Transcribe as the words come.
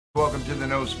Welcome to the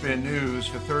No Spin News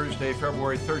for Thursday,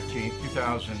 February 13th,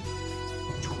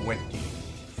 2020.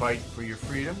 Fight for your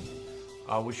freedom.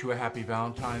 I wish you a happy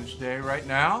Valentine's Day right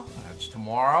now. That's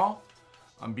tomorrow.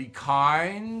 Be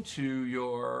kind to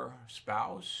your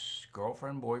spouse,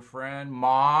 girlfriend, boyfriend,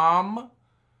 mom.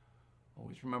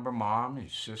 Always remember mom, your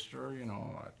sister, you know,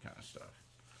 all that kind of stuff.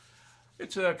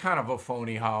 It's a kind of a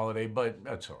phony holiday, but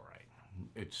that's all right.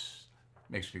 It's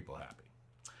makes people happy.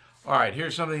 All right,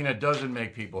 here's something that doesn't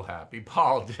make people happy.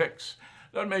 Politics.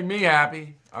 Doesn't make me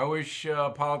happy. I wish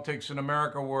politics in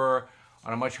America were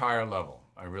on a much higher level.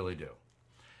 I really do.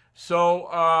 So,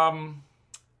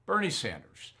 Bernie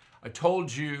Sanders. I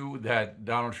told you that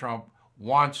Donald Trump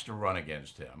wants to run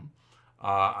against him.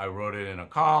 I wrote it in a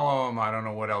column. I don't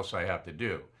know what else I have to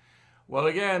do. Well,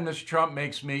 again, Mr. Trump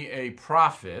makes me a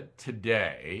prophet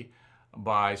today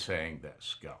by saying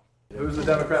this. Go. Who's the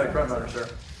Democratic frontrunner, sir?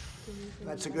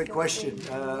 That's a good question.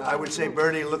 I would say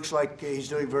Bernie looks like he's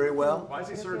doing very well. Why is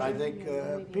he surging? I think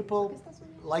people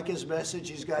like his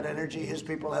message. He's got energy. His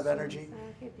people have energy,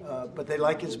 but they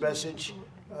like his message.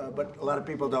 But a lot of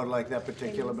people don't like that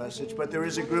particular message. But there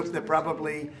is a group that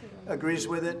probably agrees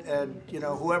with it, and you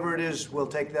know, whoever it is will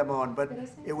take them on. But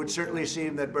it would certainly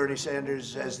seem that Bernie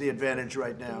Sanders has the advantage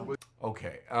right now.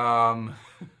 Okay. Donald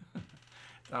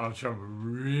Trump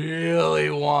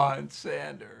really wants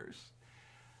Sanders.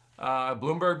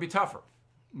 Bloomberg be tougher.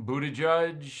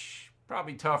 Buttigieg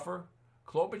probably tougher.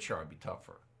 Klobuchar be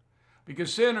tougher.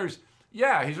 Because Sanders,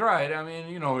 yeah, he's right. I mean,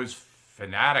 you know, his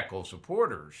fanatical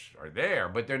supporters are there,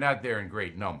 but they're not there in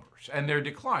great numbers. And they're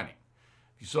declining.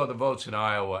 If you saw the votes in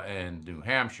Iowa and New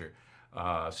Hampshire,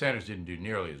 Sanders didn't do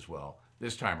nearly as well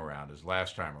this time around as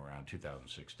last time around,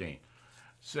 2016.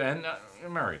 So, and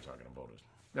Americans aren't going to vote.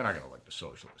 They're not going to elect the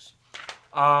socialists.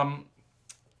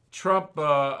 Trump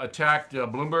attacked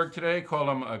Bloomberg today, called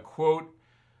him a, quote,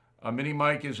 Mini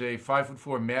Mike is a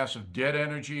 5'4" mass of dead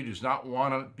energy, does not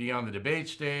want to be on the debate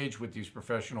stage with these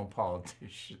professional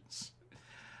politicians.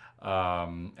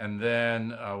 And then,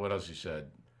 what else he said?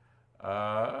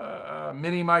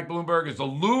 Mini Mike Bloomberg is a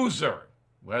loser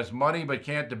who has money but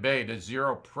can't debate, has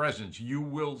zero presence. You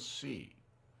will see.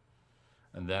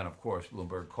 And then, of course,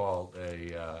 Bloomberg called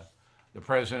the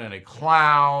president a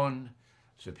clown.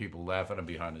 So people laugh at him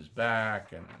behind his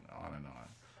back, and on and on.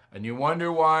 And you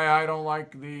wonder why I don't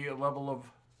like the level of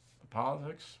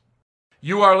politics?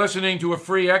 You are listening to a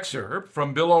free excerpt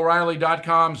from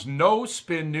BillO'Reilly.com's No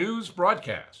Spin News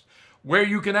broadcast, where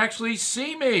you can actually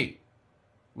see me.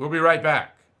 We'll be right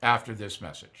back after this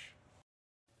message.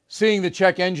 Seeing the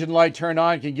check engine light turn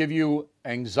on can give you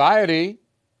anxiety,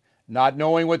 not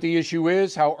knowing what the issue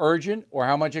is, how urgent, or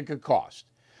how much it could cost.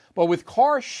 But with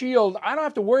CarShield, I don't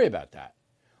have to worry about that.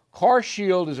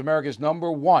 CarShield is America's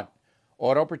 #1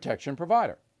 auto protection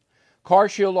provider.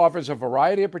 CarShield offers a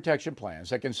variety of protection plans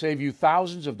that can save you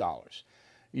thousands of dollars.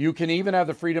 You can even have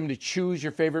the freedom to choose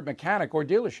your favorite mechanic or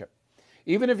dealership.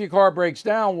 Even if your car breaks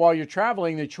down while you're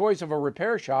traveling, the choice of a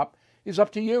repair shop is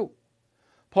up to you.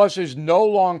 Plus, there's no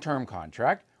long-term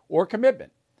contract or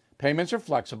commitment. Payments are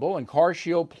flexible, and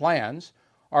CarShield plans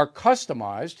are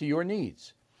customized to your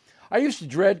needs. I used to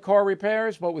dread car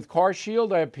repairs, but with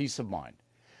CarShield, I have peace of mind.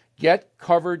 Get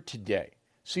covered today.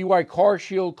 See why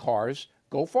CarShield cars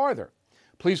go farther.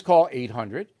 Please call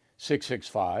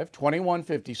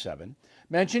 800-665-2157,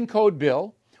 mention code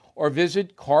BILL, or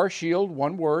visit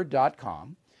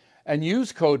carshieldoneword.com and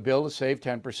use code BILL to save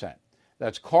 10%.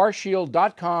 That's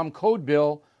carshield.com, code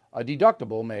BILL. A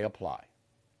deductible may apply.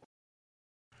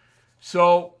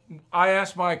 So I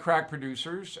asked my crack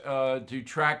producers to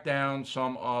track down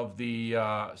some of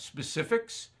the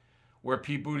specifics where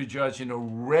Pete Buttigieg, in the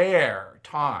rare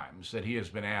times that he has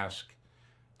been asked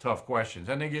tough questions,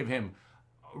 and they give him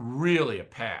really a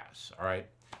pass, all right?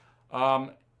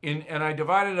 And I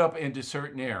divided it up into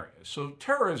certain areas. So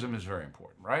terrorism is very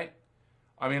important, right?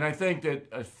 I mean, I think that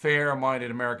a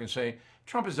fair-minded Americans say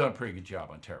Trump has done a pretty good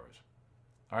job on terrorism,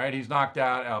 all right? He's knocked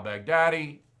out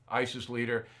al-Baghdadi, ISIS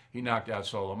leader. He knocked out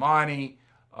Soleimani,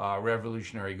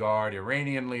 Revolutionary Guard,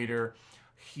 Iranian leader.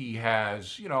 He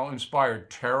has, you know,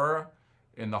 inspired terror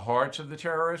in the hearts of the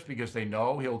terrorists because they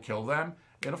know he'll kill them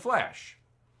in a flash.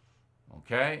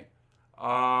 Okay?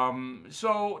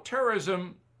 So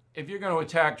terrorism, if you're going to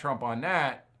attack Trump on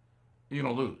that, you're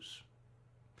going to lose.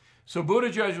 So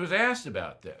Buttigieg was asked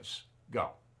about this.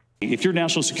 Go. If your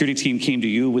national security team came to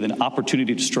you with an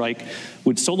opportunity to strike,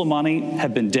 would Soleimani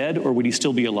have been dead, or would he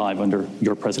still be alive under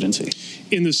your presidency?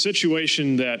 In the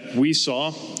situation that we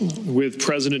saw with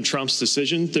President Trump's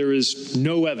decision, there is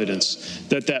no evidence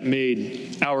that that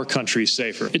made our country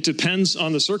safer. It depends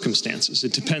on the circumstances.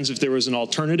 It depends if there was an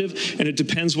alternative, and it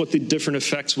depends what the different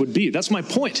effects would be. That's my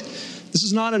point. This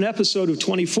is not an episode of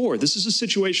 24. This is a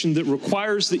situation that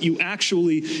requires that you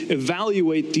actually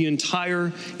evaluate the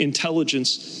entire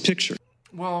intelligence picture.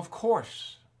 Well, of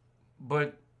course,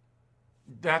 but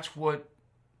that's what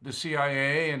the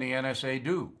CIA and the NSA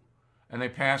do, and they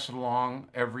pass it along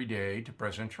every day to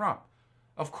President Trump.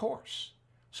 Of course.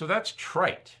 So that's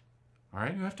trite, all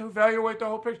right? You have to evaluate the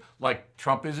whole picture. Like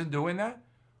Trump isn't doing that.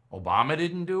 Obama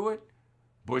didn't do it.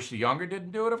 Bush the younger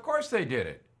didn't do it. Of course they did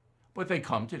it. But they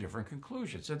come to different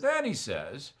conclusions. And then he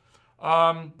says,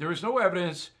 there is no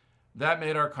evidence that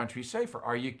made our country safer.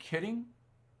 Are you kidding?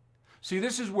 See,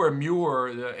 this is where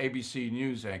Muir, the ABC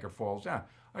News anchor, falls down.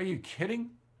 Are you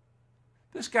kidding?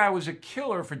 This guy was a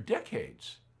killer for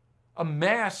decades, a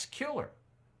mass killer.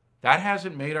 That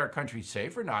hasn't made our country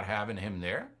safer, not having him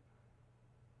there?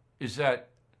 Is that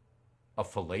a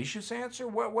fallacious answer?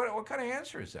 What kind of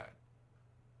answer is that?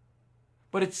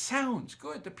 But it sounds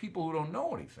good to people who don't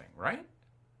know anything, right?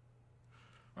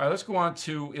 All right, let's go on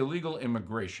to illegal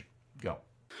immigration. Go.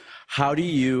 How do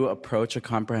you approach a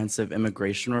comprehensive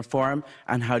immigration reform,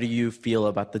 and how do you feel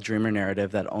about the Dreamer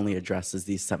narrative that only addresses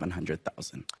these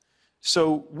 700,000?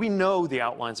 So we know the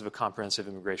outlines of a comprehensive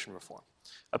immigration reform,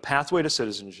 a pathway to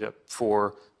citizenship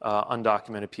for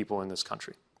undocumented people in this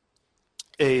country,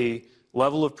 a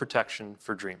level of protection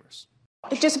for Dreamers.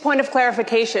 Just a point of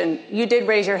clarification, you did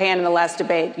raise your hand in the last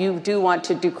debate. You do want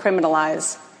to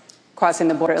decriminalize crossing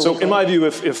the border illegally. So in my view,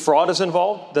 if fraud is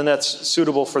involved, then that's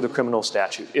suitable for the criminal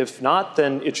statute. If not,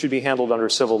 then it should be handled under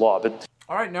civil law. But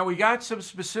all right, now we got some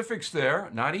specifics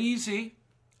there. Not easy.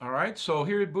 All right, so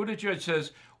here Buttigieg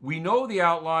says, we know the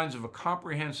outlines of a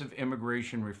comprehensive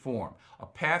immigration reform, a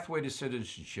pathway to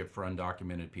citizenship for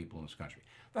undocumented people in this country.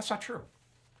 That's not true.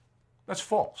 That's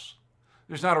false.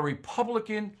 There's not a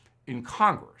Republican in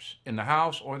Congress, in the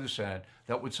House or the Senate,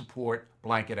 that would support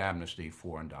blanket amnesty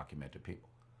for undocumented people.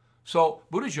 So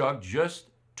Buttigieg just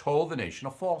told the nation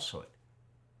a falsehood.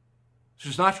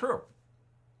 This is not true.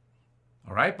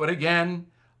 All right, but again,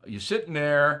 you're sitting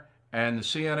there and the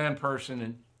CNN person,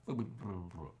 and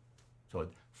so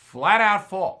flat out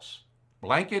false.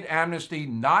 Blanket amnesty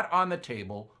not on the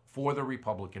table for the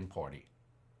Republican Party.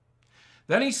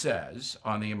 Then he says,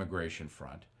 on the immigration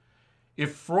front,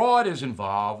 if fraud is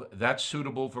involved, that's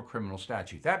suitable for criminal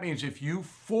statute. That means if you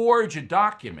forge a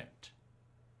document,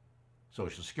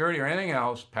 Social Security or anything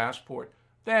else, passport,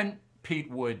 then Pete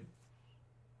would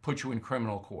put you in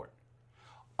criminal court.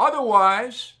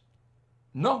 Otherwise,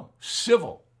 no,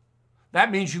 civil.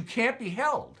 That means you can't be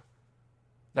held.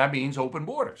 That means open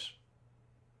borders.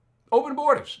 Open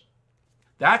borders.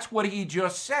 That's what he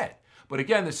just said. But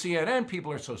again, the CNN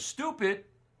people are so stupid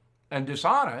and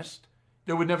dishonest,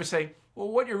 they would never say, well,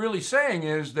 what you're really saying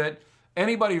is that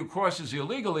anybody who crosses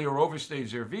illegally or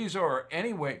overstays their visa or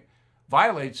anyway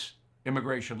violates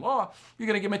immigration law, you're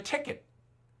going to give them a ticket,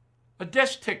 a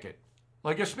desk ticket,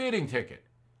 like a speeding ticket.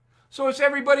 So it's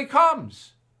everybody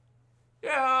comes.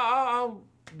 Yeah, I'll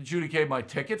adjudicate my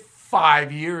ticket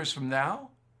 5 years from now.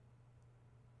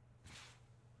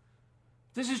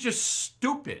 This is just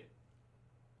stupid.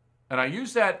 And I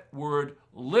use that word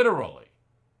literally.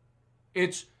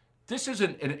 This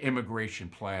isn't an immigration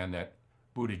plan that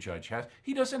Buttigieg has.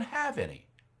 He doesn't have any.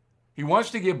 He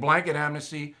wants to give blanket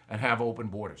amnesty and have open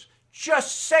borders.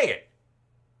 Just say it.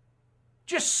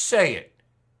 Just say it.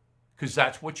 Because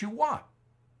that's what you want.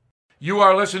 You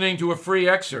are listening to a free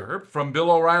excerpt from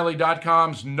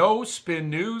BillO'Reilly.com's No Spin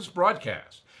News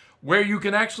broadcast, where you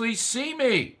can actually see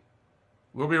me.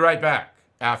 We'll be right back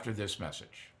after this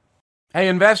message. Hey,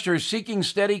 investors seeking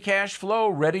steady cash flow,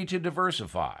 ready to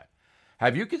diversify.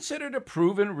 Have you considered a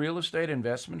proven real estate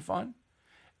investment fund?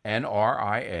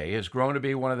 NRIA has grown to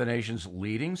be one of the nation's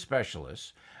leading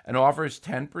specialists and offers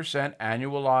 10%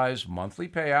 annualized monthly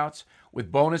payouts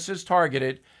with bonuses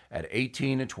targeted at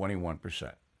 18 to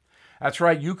 21%. That's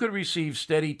right, you could receive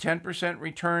steady 10%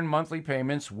 return monthly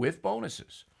payments with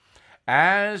bonuses.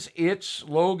 As its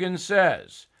slogan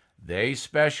says, they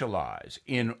specialize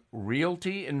in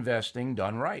realty investing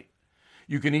done right.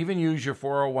 You can even use your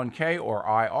 401k or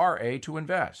IRA to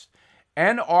invest.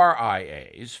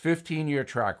 NRIA's 15-year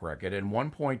track record and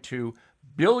 $1.2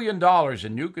 billion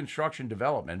in new construction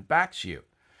development backs you.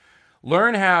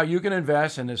 Learn how you can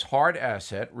invest in this hard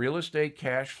asset real estate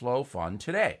cash flow fund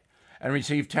today and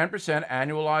receive 10%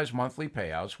 annualized monthly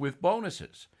payouts with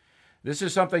bonuses. This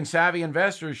is something savvy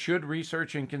investors should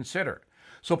research and consider.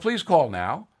 So please call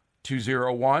now,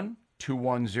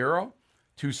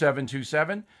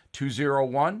 201-210-2727,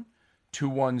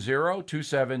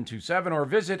 201-210-2727, or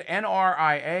visit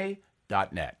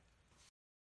nria.net.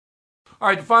 All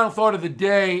right, the final thought of the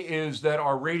day is that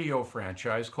our radio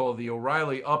franchise called the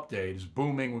O'Reilly Update is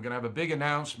booming. We're going to have a big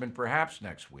announcement perhaps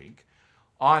next week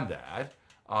on that.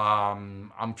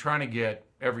 I'm trying to get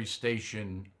every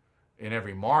station in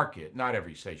every market, not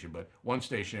every station, but one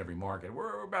station in every market.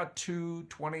 We're about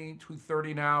 220,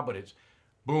 230 now, but it's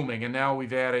booming. And now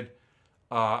we've added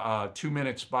a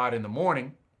 2-minute spot in the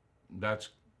morning. That's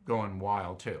going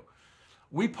wild too.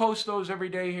 We post those every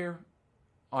day here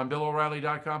on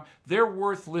BillO'Reilly.com. They're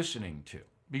worth listening to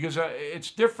because it's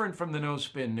different from the No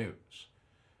Spin News.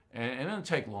 And it doesn't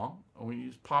take long. We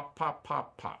just pop, pop,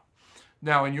 pop, pop.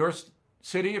 Now, in your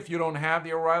city, if you don't have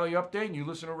the O'Reilly Update and you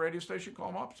listen to a radio station,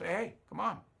 call them up, say, hey, come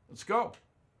on, let's go.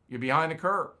 You're behind the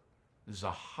curve. This is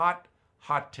a hot,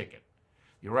 hot ticket.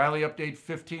 The O'Reilly Update,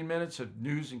 15 minutes of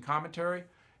news and commentary.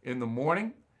 In the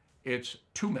morning, it's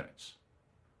 2 minutes.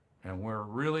 And we're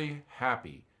really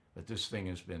happy that this thing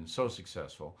has been so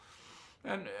successful.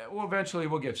 And eventually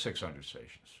we'll get 600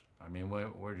 stations. I mean, we're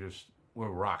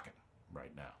rocking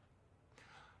right now.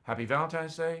 Happy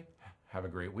Valentine's Day. Have a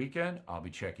great weekend. I'll be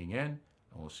checking in, and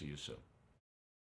we'll see you soon.